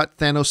Ultron cut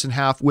Thanos in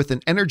half with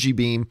an energy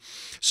beam?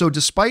 So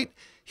despite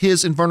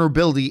his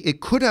invulnerability, it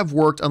could have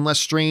worked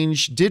unless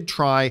Strange did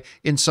try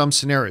in some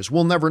scenarios.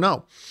 We'll never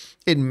know.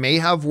 It may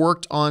have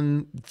worked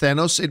on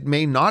Thanos. It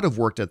may not have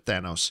worked at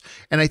Thanos.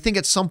 And I think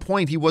at some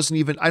point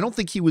I don't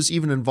think he was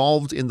even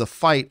involved in the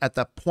fight at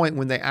that point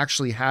when they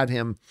actually had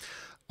him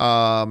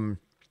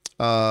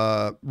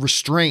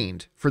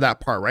restrained for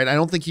that part, right? I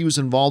don't think he was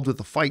involved with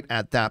the fight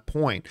at that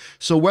point.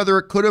 So whether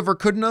it could have or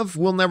couldn't have,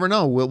 we'll never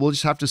know. We'll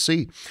just have to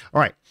see.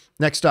 All right,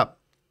 next up,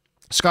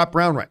 Scott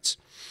Brown writes,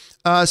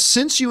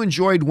 since you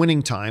enjoyed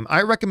Winning Time,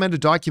 I recommend a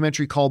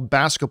documentary called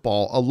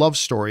Basketball, A Love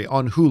Story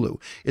on Hulu.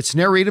 It's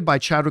narrated by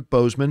Chadwick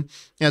Boseman,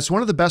 and it's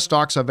one of the best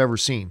docs I've ever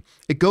seen.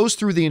 It goes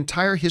through the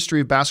entire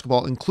history of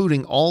basketball,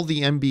 including all the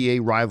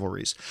NBA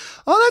rivalries.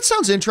 Oh, that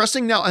sounds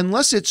interesting. Now,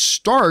 unless it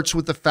starts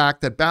with the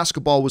fact that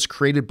basketball was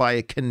created by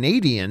a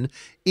Canadian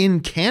in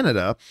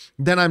Canada,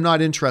 then I'm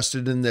not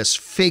interested in this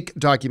fake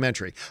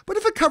documentary. But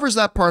if it covers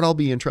that part, I'll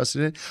be interested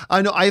in it.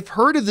 I know I've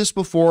heard of this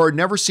before,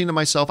 never seen it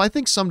myself. I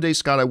think someday,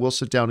 Scott, I will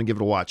sit down and give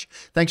it a watch.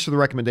 Thanks for the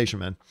recommendation,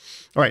 man.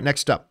 All right,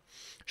 next up.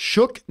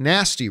 Shook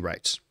Nasty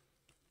writes,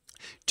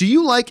 do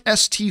you like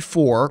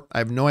ST4? I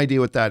have no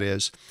idea what that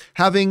is.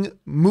 Having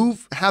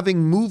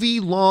movie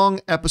long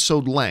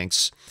episode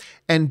lengths.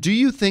 And do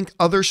you think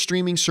other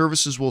streaming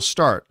services will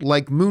start,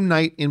 like Moon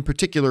Knight in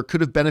particular,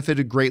 could have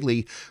benefited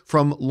greatly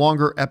from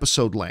longer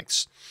episode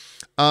lengths?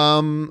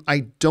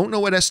 I don't know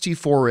what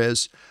ST4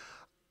 is.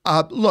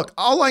 Look,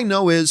 all I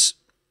know is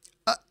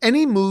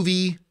any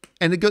movie,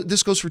 and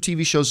this goes for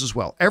TV shows as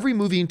well. Every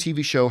movie and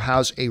TV show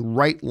has a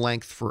right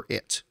length for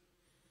it.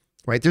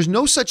 Right? There's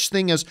no such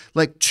thing as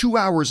like 2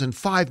 hours and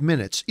 5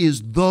 minutes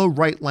is the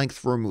right length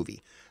for a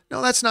movie.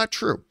 No, that's not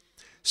true.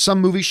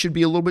 Some movies should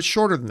be a little bit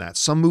shorter than that.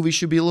 Some movies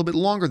should be a little bit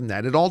longer than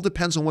that. It all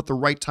depends on what the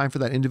right time for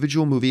that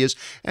individual movie is.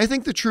 And I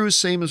think the true is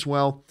same as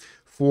well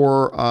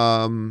for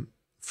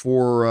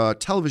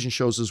television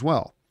shows as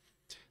well.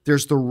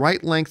 There's the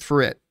right length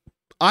for it.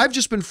 I've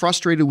just been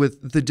frustrated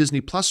with the Disney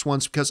Plus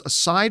ones because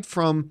aside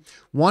from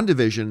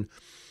WandaVision,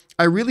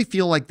 I really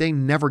feel like they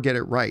never get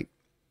it right.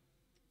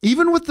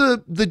 Even with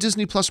the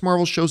Disney Plus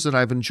Marvel shows that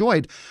I've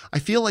enjoyed, I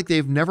feel like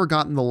they've never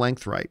gotten the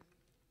length right.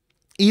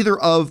 Either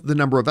of the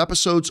number of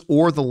episodes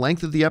or the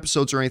length of the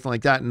episodes or anything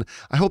like that. And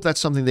I hope that's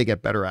something they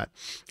get better at.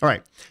 All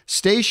right.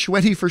 Stay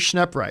Schweddy for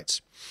Schnepp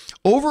writes,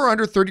 over or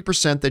under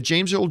 30% that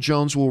James Earl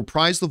Jones will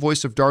reprise the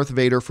voice of Darth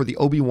Vader for the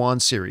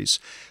Obi-Wan series.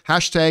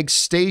 Hashtag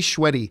Stay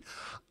Schweddy.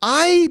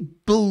 I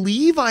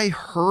believe I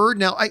heard,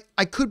 now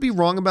I could be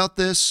wrong about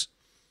this,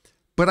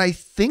 but I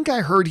think I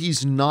heard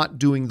he's not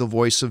doing the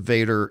voice of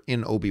Vader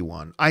in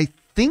Obi-Wan. I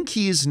think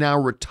he is now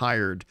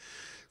retired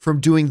from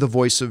doing the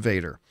voice of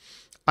Vader.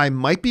 I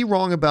might be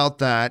wrong about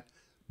that,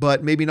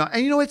 but maybe not.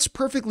 And you know, it's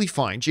perfectly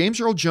fine. James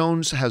Earl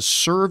Jones has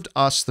served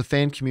us, the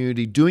fan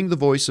community, doing the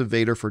voice of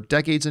Vader for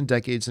decades and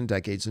decades and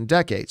decades and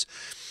decades.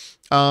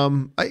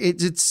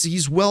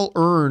 He's well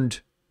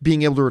earned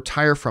being able to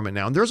retire from it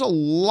now. And there's a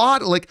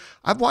lot, like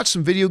I've watched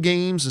some video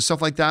games and stuff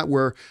like that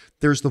where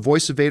there's the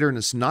voice of Vader and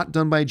it's not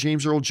done by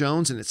James Earl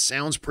Jones and it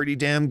sounds pretty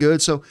damn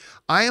good. So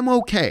I am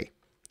okay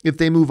if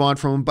they move on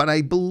from him, but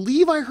I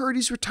believe I heard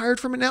he's retired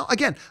from it now.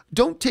 Again,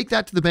 don't take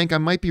that to the bank. I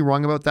might be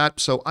wrong about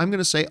that. So I'm going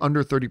to say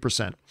under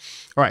 30%.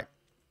 All right.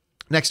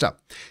 Next up,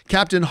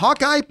 Captain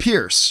Hawkeye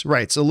Pierce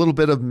writes, a little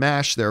bit of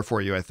mash there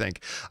for you, I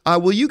think.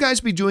 Will you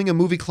guys be doing a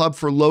movie club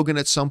for Logan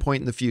at some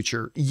point in the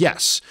future?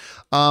 Yes.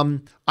 I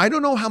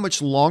don't know how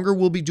much longer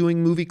we'll be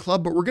doing movie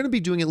club, but we're going to be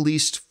doing at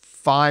least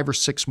 5 or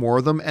 6 more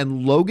of them.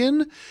 And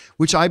Logan,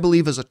 which I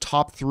believe is a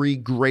top 3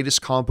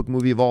 greatest comic book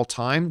movie of all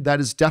time, that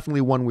is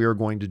definitely one we are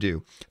going to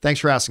do.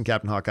 Thanks for asking,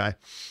 Captain Hawkeye.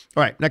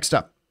 All right, next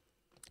up,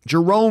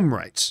 Jerome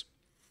writes,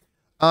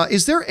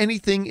 is there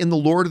anything in the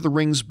Lord of the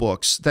Rings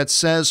books that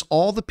says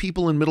all the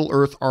people in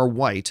Middle-earth are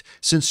white,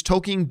 since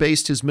Tolkien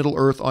based his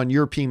Middle-earth on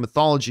European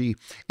mythology,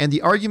 and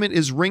the argument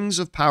is Rings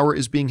of Power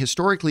is being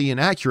historically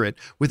inaccurate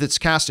with its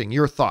casting?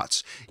 Your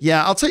thoughts?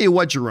 Yeah, I'll tell you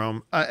what,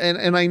 Jerome,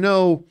 and I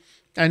know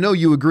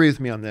you agree with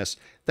me on this.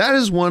 That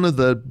is one of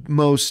the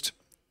most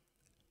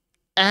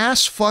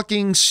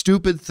ass-fucking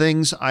stupid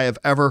things I have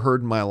ever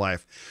heard in my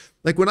life.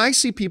 Like when I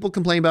see people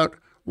complain about,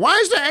 why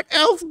is that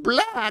elf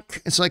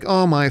black? It's like,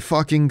 oh my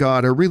fucking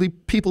God, are really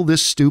people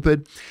this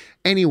stupid?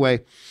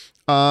 Anyway,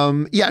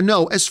 yeah,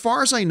 no, as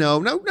far as I know,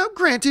 now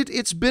granted,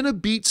 it's been a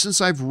beat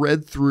since I've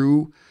read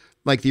through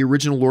like the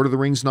original Lord of the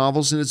Rings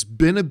novels, and it's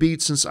been a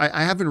beat since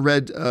I haven't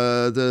read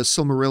the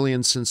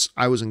Silmarillion since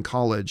I was in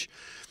college.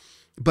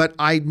 But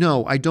I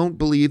don't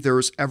believe there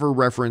was ever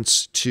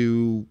reference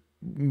to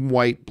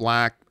white,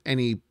 black,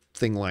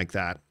 anything like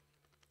that.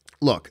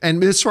 Look,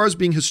 and as far as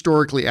being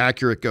historically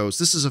accurate goes,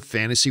 this is a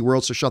fantasy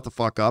world, so shut the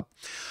fuck up.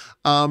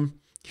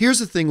 Here's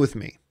the thing with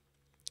me.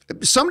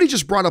 Somebody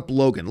just brought up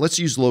Logan. Let's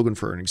use Logan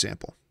for an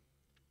example.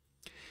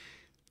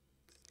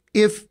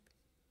 If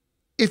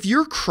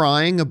you're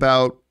crying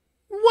about,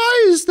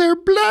 why is there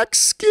black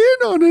skin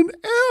on an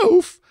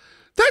elf?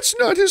 That's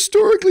not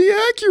historically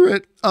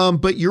accurate.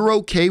 But you're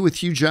okay with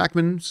Hugh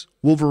Jackman's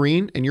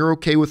Wolverine and you're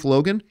okay with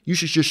Logan, you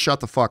should just shut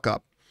the fuck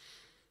up.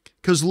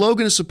 Because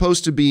Logan is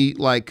supposed to be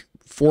like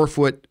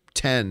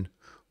 4'10"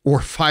 or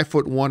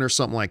 5'1" or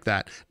something like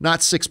that. Not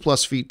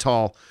 6+ feet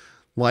tall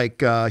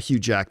like Hugh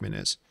Jackman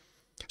is.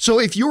 So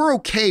if you're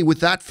okay with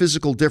that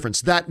physical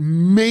difference, that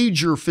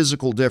major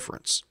physical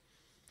difference,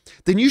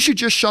 then you should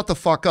just shut the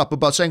fuck up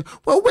about saying,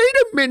 well, wait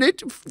a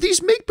minute,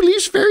 these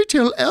make-believe fairy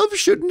tale elves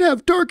shouldn't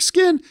have dark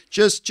skin.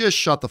 Just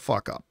shut the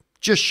fuck up.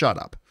 Just shut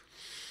up.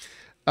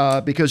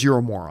 Because you're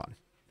a moron.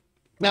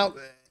 Now,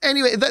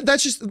 anyway,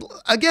 that's just,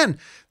 again,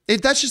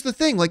 that's just the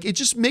thing. Like, it's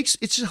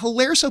just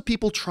hilarious how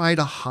people try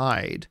to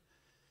hide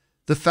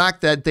the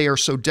fact that they are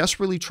so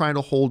desperately trying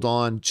to hold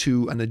on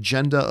to an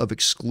agenda of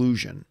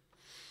exclusion.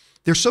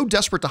 They're so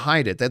desperate to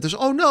hide it that there's,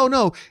 oh,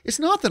 no, it's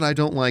not that I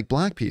don't like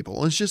black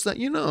people. It's just that,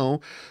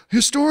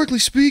 historically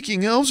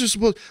speaking, elves are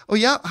supposed, oh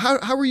yeah,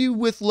 how are you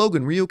with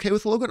Logan? Were you okay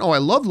with Logan? Oh, I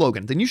love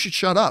Logan. Then you should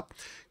shut up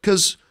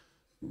because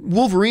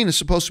Wolverine is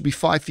supposed to be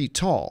 5 feet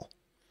tall.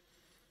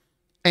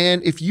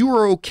 And if you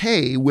are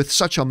okay with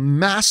such a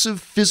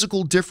massive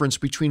physical difference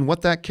between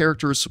what that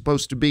character is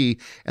supposed to be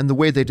and the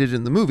way they did it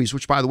in the movies,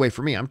 which by the way,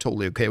 for me, I'm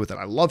totally okay with it.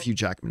 I love Hugh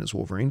Jackman as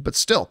Wolverine, but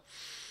still,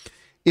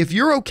 if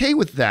you're okay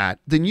with that,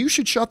 then you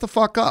should shut the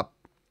fuck up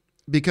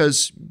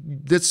because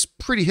that's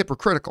pretty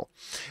hypocritical.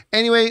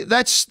 Anyway,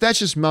 that's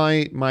just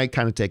my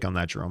kind of take on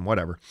that, Jerome,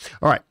 whatever.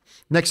 All right,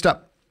 next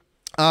up,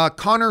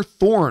 Connor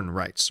Thorne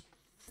writes,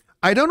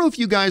 I don't know if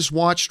you guys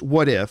watched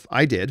What If,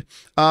 I did,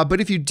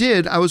 but if you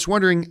did, I was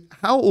wondering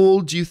how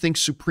old do you think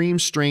Supreme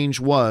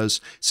Strange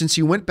was since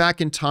he went back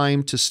in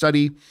time to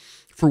study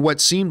for what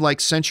seemed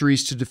like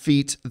centuries to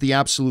defeat the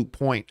absolute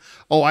point?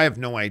 Oh, I have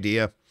no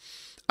idea.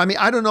 I mean,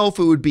 I don't know if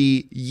it would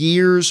be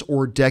years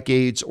or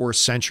decades or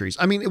centuries.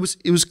 I mean, it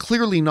was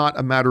clearly not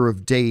a matter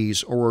of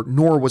days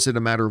nor was it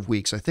a matter of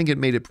weeks. I think it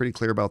made it pretty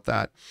clear about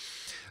that.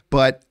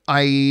 But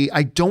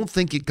I don't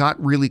think it got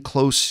really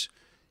close.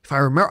 If I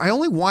remember, I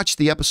only watched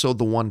the episode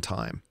the one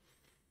time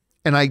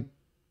and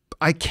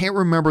I can't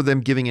remember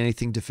them giving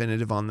anything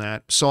definitive on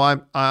that. So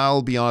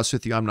I'll be honest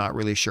with you, I'm not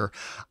really sure.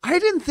 I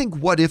didn't think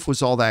What If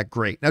was all that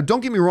great. Now, don't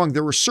get me wrong.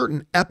 There were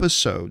certain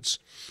episodes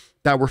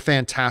that were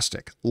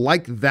fantastic,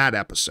 like that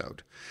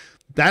episode.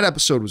 That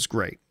episode was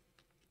great.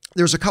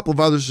 There's a couple of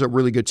others that were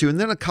really good too. And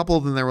then a couple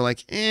of them that were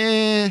like,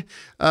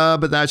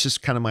 but that's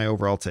just kind of my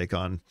overall take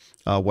on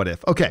What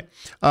If. Okay,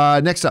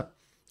 next up,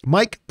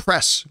 Mike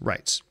Press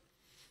writes,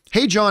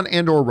 hey, John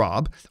and or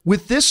Rob,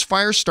 with this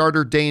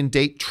Firestarter day and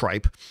date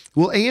tripe,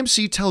 will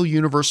AMC tell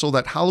Universal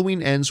that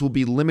Halloween Ends will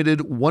be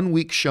limited 1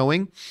 week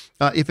showing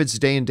if it's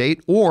day and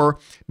date, or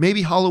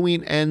maybe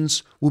Halloween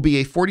Ends will be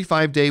a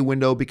 45-day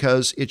window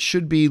because it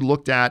should be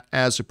looked at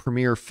as a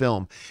premiere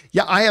film?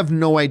 Yeah, I have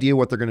no idea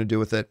what they're going to do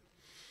with it.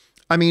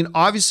 I mean,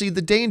 obviously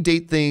the day and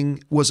date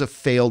thing was a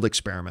failed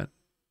experiment.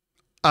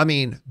 I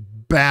mean,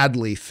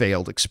 badly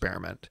failed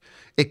experiment.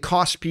 It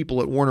cost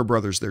people at Warner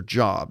Brothers their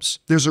jobs.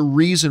 There's a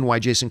reason why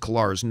Jason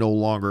Kilar is no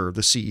longer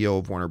the CEO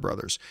of Warner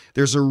Brothers.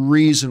 There's a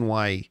reason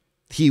why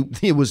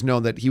it was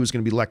known that he was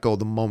going to be let go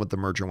the moment the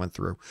merger went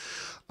through.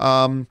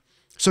 So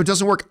it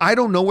doesn't work. I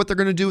don't know what they're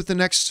going to do with the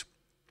next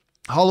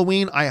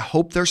Halloween. I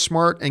hope they're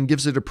smart and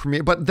gives it a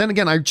premiere. But then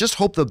again, I just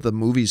hope that the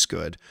movie's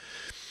good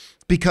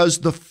because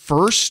the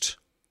first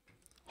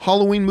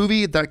Halloween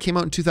movie that came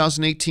out in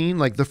 2018,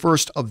 like the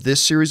first of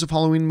this series of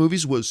Halloween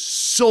movies, was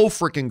so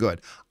freaking good.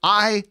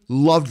 I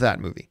loved that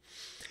movie.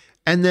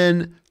 And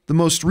then the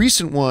most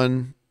recent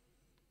one,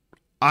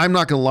 I'm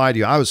not going to lie to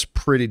you, I was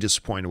pretty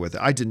disappointed with it.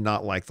 I did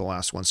not like the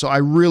last one. So I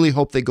really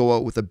hope they go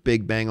out with a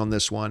big bang on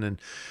this one. And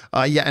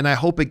and I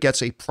hope it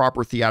gets a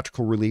proper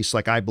theatrical release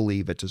like I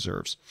believe it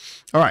deserves.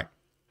 All right.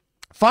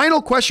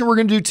 Final question we're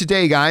going to do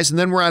today, guys, and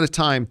then we're out of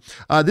time.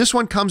 This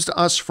one comes to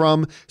us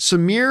from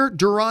Samir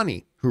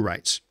Durrani, who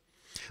writes,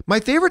 my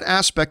favorite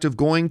aspect of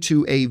going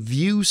to a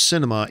View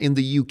Cinema in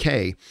the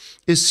UK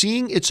is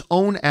seeing its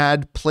own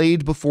ad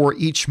played before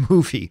each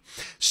movie.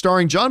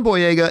 Starring John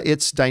Boyega,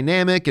 it's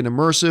dynamic and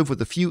immersive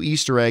with a few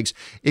Easter eggs.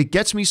 It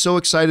gets me so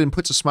excited and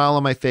puts a smile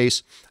on my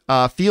face.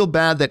 Feel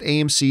bad that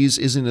AMC's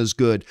isn't as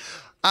good.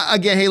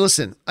 Again, hey,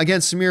 listen,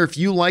 again, Samir, if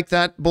you like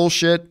that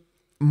bullshit,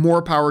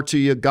 more power to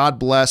you. God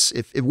bless.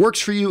 If it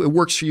works for you, it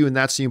works for you. And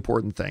that's the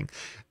important thing.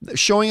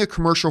 Showing a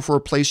commercial for a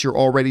place you're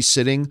already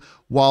sitting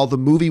while the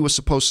movie was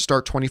supposed to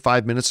start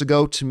 25 minutes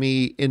ago, to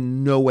me,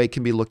 in no way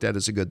can be looked at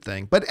as a good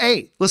thing. But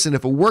hey, listen,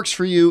 if it works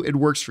for you, it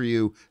works for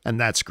you. And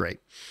that's great.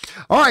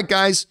 All right,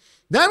 guys,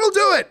 that'll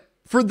do it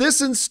for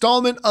this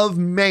installment of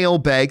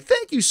Mailbag.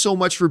 Thank you so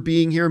much for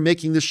being here and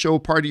making this show a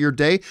part of your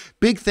day.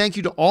 Big thank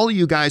you to all of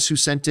you guys who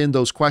sent in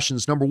those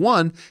questions. Number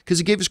one, because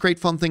it gave us great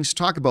fun things to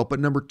talk about. But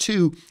number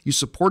two, you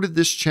supported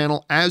this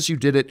channel as you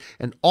did it,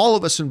 and all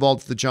of us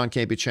involved with the John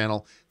Campea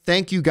channel.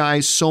 Thank you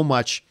guys so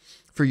much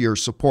for your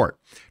support.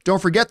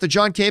 Don't forget, the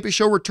John Campea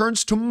Show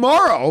returns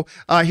tomorrow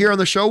here on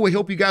the show. We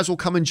hope you guys will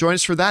come and join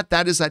us for that.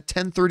 That is at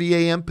 10:30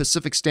 a.m.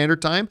 Pacific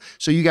Standard Time.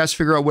 So you guys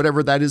figure out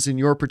whatever that is in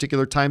your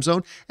particular time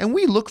zone, and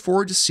we look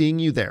forward to seeing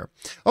you there.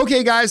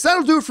 Okay, guys,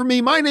 that'll do it for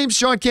me. My name's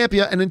John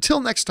Campea, and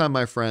until next time,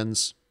 my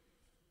friends,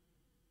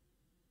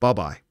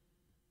 bye-bye.